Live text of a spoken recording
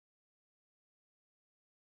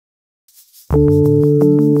The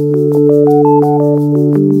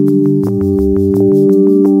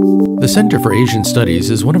Center for Asian Studies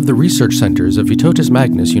is one of the research centers of Vytautas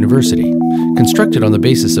Magnus University, constructed on the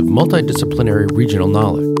basis of multidisciplinary regional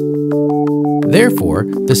knowledge. Therefore,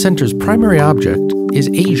 the center's primary object is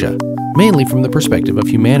Asia, mainly from the perspective of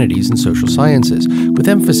humanities and social sciences, with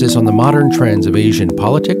emphasis on the modern trends of Asian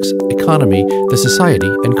politics, economy, the society,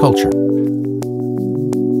 and culture.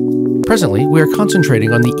 Presently, we are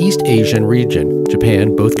concentrating on the East Asian region,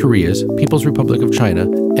 Japan, both Koreas, People's Republic of China,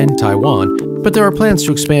 and Taiwan, but there are plans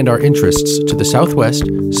to expand our interests to the Southwest,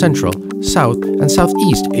 Central, South, and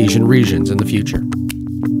Southeast Asian regions in the future.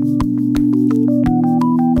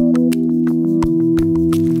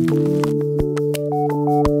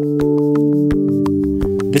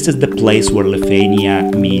 This is the place where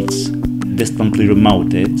Lithuania meets distantly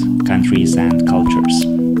remoted countries and cultures.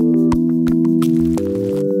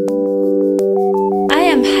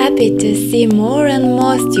 I am happy to see more and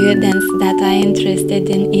more students that are interested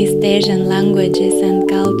in East Asian languages and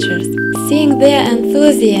cultures. Seeing their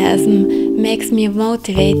enthusiasm makes me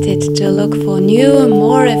motivated to look for new,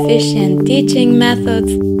 more efficient teaching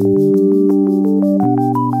methods.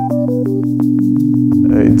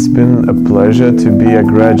 It's been a pleasure to be a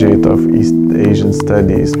graduate of East Asian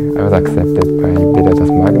Studies. I was accepted by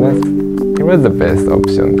Vytautas Magnus. It was the best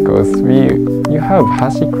option because you have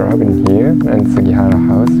Hashi Club in here and Sugihara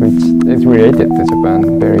House, which is related to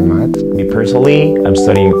Japan very much. Me personally, I'm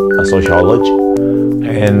studying sociology,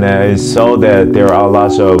 and I saw that there are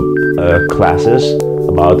lots of classes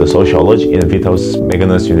about the sociology in Vytautas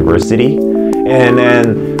Magnus University, and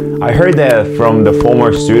then I heard that from the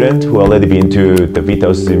former student who already been to the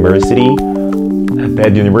Vytautas University,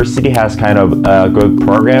 that university has kind of a good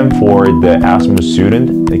program for the Erasmus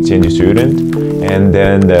student, exchange student, and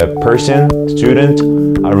then the student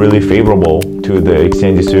are really favorable to the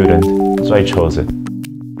exchange student, so I chose it.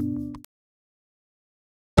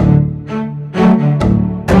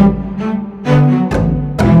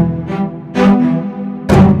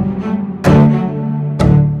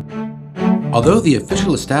 Although the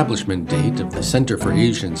official establishment date of the Center for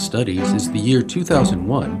Asian Studies is the year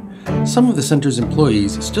 2001, some of the center's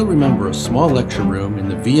employees still remember a small lecture room in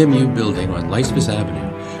the VMU building on Laisvės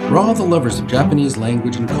Avenue, where all the lovers of Japanese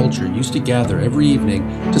language and culture used to gather every evening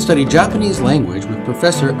to study Japanese language with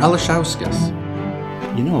Professor Ališauskas.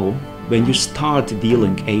 You know, when you start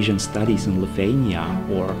dealing Asian studies in Lithuania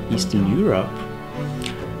or Eastern Europe,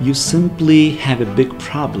 you simply have a big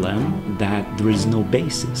problem that there is no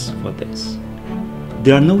basis for this.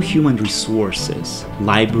 There are no human resources,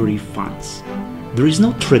 library funds. There is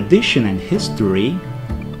no tradition and history.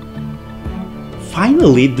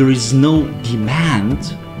 Finally, there is no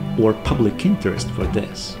demand or public interest for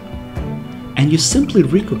this. And you simply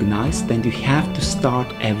recognize that you have to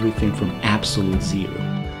start everything from absolute zero.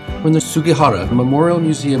 When the Sugihara Memorial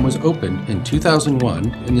Museum was opened in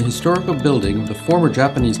 2001 in the historical building of the former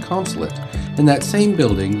Japanese consulate, in that same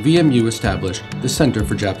building, VMU established the Center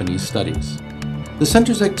for Japanese Studies. The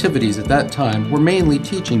center's activities at that time were mainly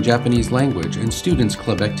teaching Japanese language and students'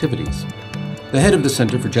 club activities. The head of the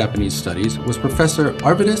Center for Japanese Studies was Professor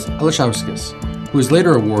Arvydas Ališauskas, who was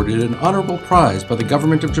later awarded an honorable prize by the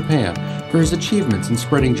government of Japan for his achievements in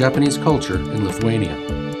spreading Japanese culture in Lithuania.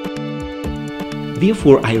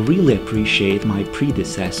 Therefore, I really appreciate my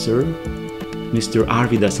predecessor, Mr.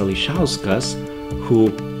 Arvydas Ališauskas,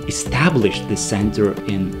 who established the center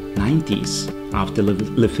in the 90s after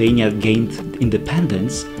Lithuania gained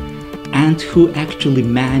independence, and who actually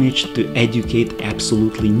managed to educate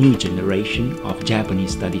absolutely new generation of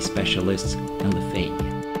Japanese studies specialists in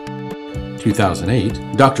Lithuania.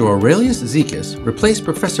 2008, Dr. Aurelijus Zykas replaced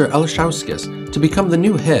Professor Ališauskas to become the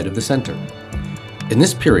new head of the center. In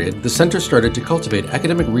this period, the center started to cultivate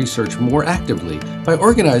academic research more actively by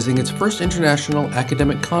organizing its first international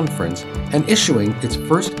academic conference and issuing its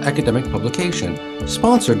first academic publication,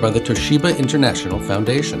 sponsored by the Toshiba International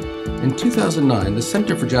Foundation. In 2009, the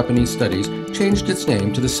Center for Japanese Studies changed its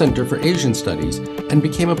name to the Center for Asian Studies and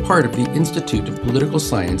became a part of the Institute of Political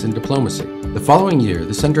Science and Diplomacy. The following year,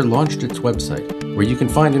 the center launched its website, where you can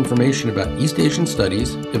find information about East Asian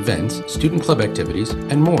studies, events, student club activities,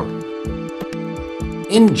 and more.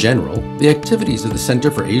 In general, the activities of the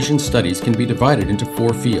Center for Asian Studies can be divided into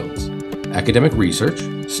 4 fields: academic research,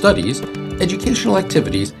 studies, educational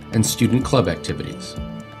activities, and student club activities.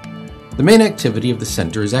 The main activity of the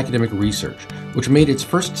center is academic research, which made its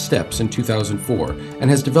first steps in 2004 and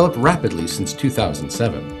has developed rapidly since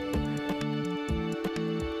 2007.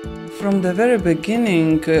 From the very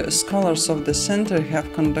beginning, scholars of the center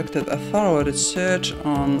have conducted a thorough research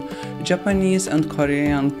on Japanese and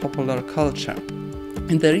Korean popular culture.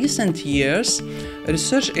 In the recent years, a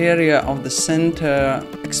research area of the center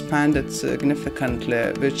expanded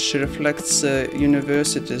significantly, which reflects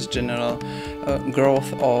university's general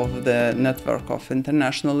growth of the network of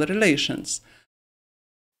international relations.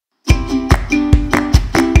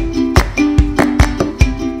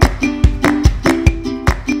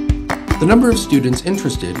 The number of students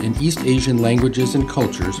interested in East Asian languages and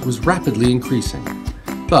cultures was rapidly increasing.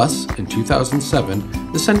 Thus, in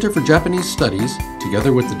 2007, the Center for Japanese Studies,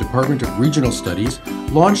 together with the Department of Regional Studies,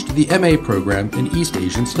 launched the MA program in East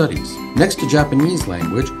Asian Studies. Next to Japanese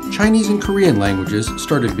language, Chinese and Korean languages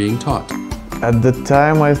started being taught. At the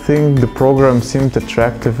time, I think the program seemed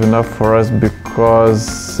attractive enough for us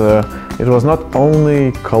because it was not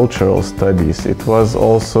only cultural studies, it was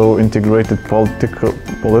also integrated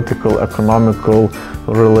political, economical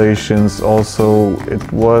relations. Also,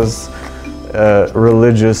 it was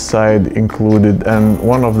religious side included, and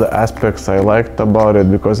one of the aspects I liked about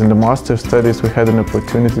it, because in the master studies we had an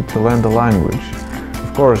opportunity to learn the language.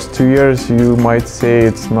 Of course, 2 years you might say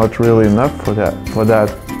it's not really enough for that,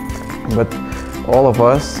 but all of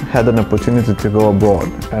us had an opportunity to go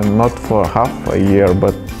abroad, and not for half a year,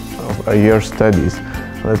 but a year studies.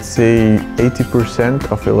 Let's say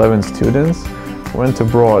 80% of 11 students went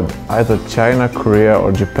abroad, either China, Korea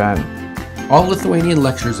or Japan. All Lithuanian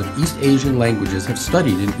lecturers of East Asian languages have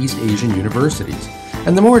studied in East Asian universities,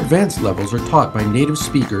 and the more advanced levels are taught by native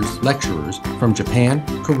speakers, lecturers from Japan,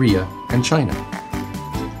 Korea, and China.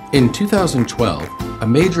 In 2012, a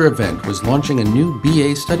major event was launching a new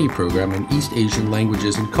BA study program in East Asian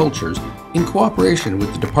languages and cultures in cooperation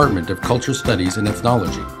with the Department of Culture Studies and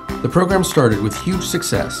Ethnology. The program started with huge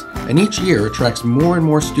success, and each year attracts more and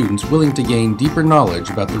more students willing to gain deeper knowledge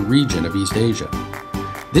about the region of East Asia.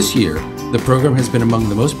 This year, the program has been among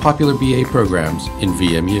the most popular BA programs in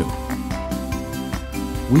VMU.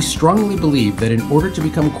 We strongly believe that in order to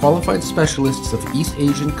become qualified specialists of East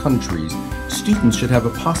Asian countries, students should have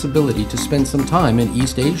a possibility to spend some time in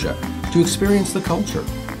East Asia, to experience the culture,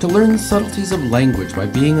 to learn the subtleties of language by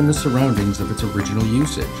being in the surroundings of its original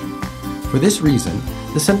usage. For this reason,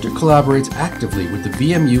 the Center collaborates actively with the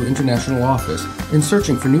VMU International Office in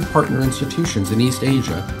searching for new partner institutions in East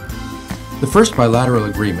Asia. The first bilateral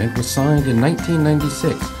agreement was signed in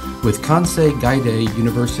 1996 with Kansei Gaide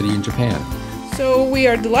University in Japan. So we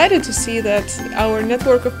are delighted to see that our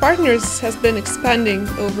network of partners has been expanding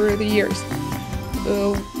over the years.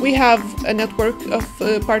 We have a network of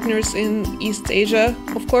partners in East Asia,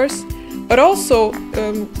 of course, but also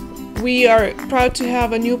we are proud to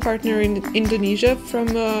have a new partner in Indonesia from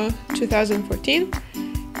 2014.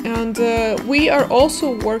 And we are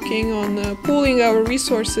also working on pooling our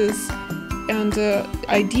resources and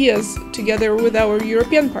ideas together with our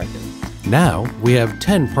European partners. Now, we have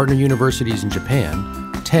 10 partner universities in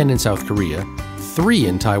Japan, 10 in South Korea, 3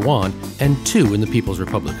 in Taiwan, and 2 in the People's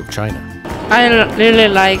Republic of China. I really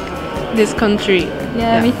like this country.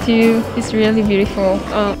 Yeah, me too. It's really beautiful.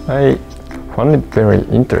 I found it very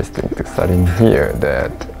interesting to study here,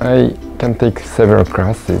 that I can take several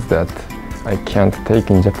classes that I can't take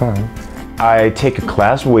in Japan. I take a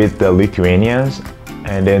class with the Lithuanians,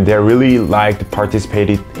 and then they really liked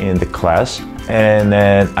participating in the class. And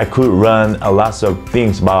then I could learn a lot of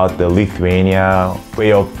things about the Lithuania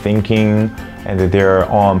way of thinking and their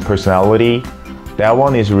own personality. That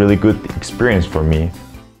one is a really good experience for me.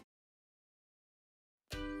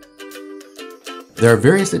 There are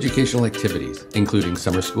various educational activities, including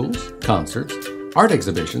summer schools, concerts, art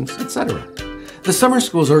exhibitions, etc. The summer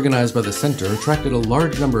schools organized by the Center attracted a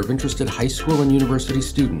large number of interested high school and university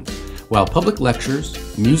students, while public lectures,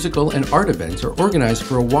 musical, and art events are organized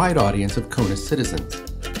for a wide audience of Kaunas citizens.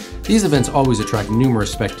 These events always attract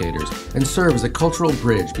numerous spectators and serve as a cultural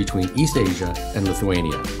bridge between East Asia and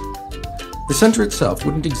Lithuania. The Center itself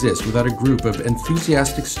wouldn't exist without a group of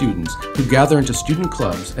enthusiastic students who gather into student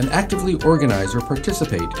clubs and actively organize or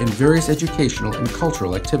participate in various educational and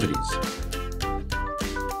cultural activities.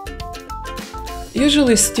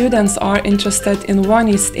 Usually students are interested in one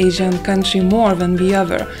East Asian country more than the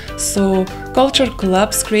other, so culture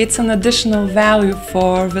clubs creates an additional value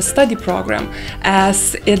for the study program,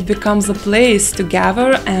 as it becomes a place to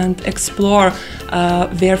gather and explore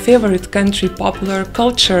their favorite country popular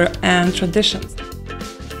culture and traditions.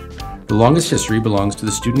 The longest history belongs to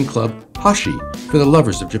the student club Hashi for the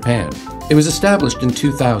lovers of Japan. It was established in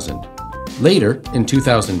 2000. Later, in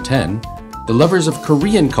 2010, the lovers of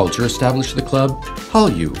Korean culture established the club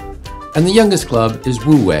Hallyu, and the youngest club is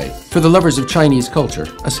Wu-wei for the lovers of Chinese culture,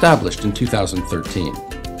 established in 2013.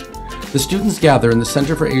 The students gather in the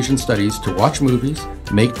Center for Asian Studies to watch movies,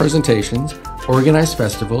 make presentations, organize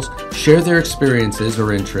festivals, share their experiences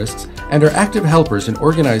or interests, and are active helpers in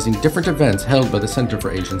organizing different events held by the Center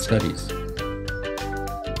for Asian Studies.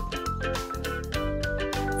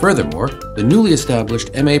 Furthermore, the newly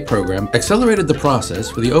established MA program accelerated the process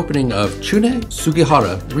for the opening of Chune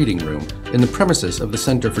Sugihara Reading Room in the premises of the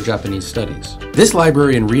Center for Japanese Studies. This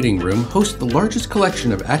library and reading room hosts the largest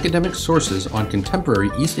collection of academic sources on contemporary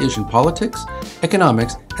East Asian politics,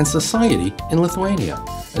 economics, and society in Lithuania,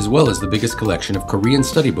 as well as the biggest collection of Korean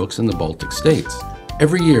study books in the Baltic states.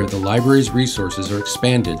 Every year, the library's resources are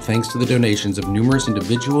expanded thanks to the donations of numerous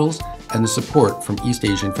individuals and the support from East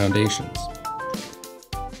Asian foundations.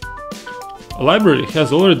 A library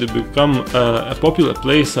has already become a popular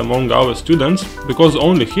place among our students because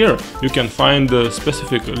only here you can find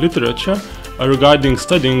specific literature regarding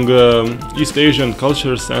studying East Asian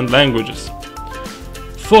cultures and languages.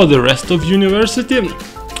 For the rest of university,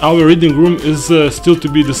 our reading room is still to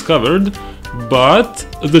be discovered, but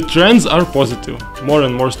the trends are positive. More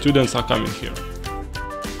and more students are coming here.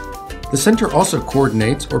 The center also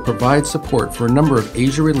coordinates or provides support for a number of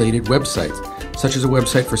Asia-related websites, such as a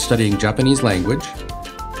website for studying Japanese language,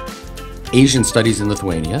 Asian Studies in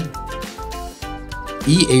Lithuania,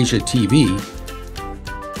 eAsia TV,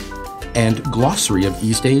 and Glossary of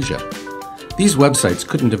East Asia. These websites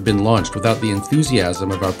couldn't have been launched without the enthusiasm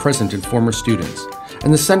of our present and former students,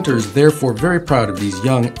 and the center is therefore very proud of these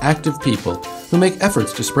young, active people who make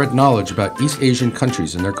efforts to spread knowledge about East Asian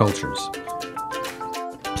countries and their cultures.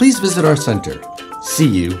 Please visit our center. See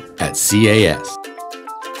you at CAS.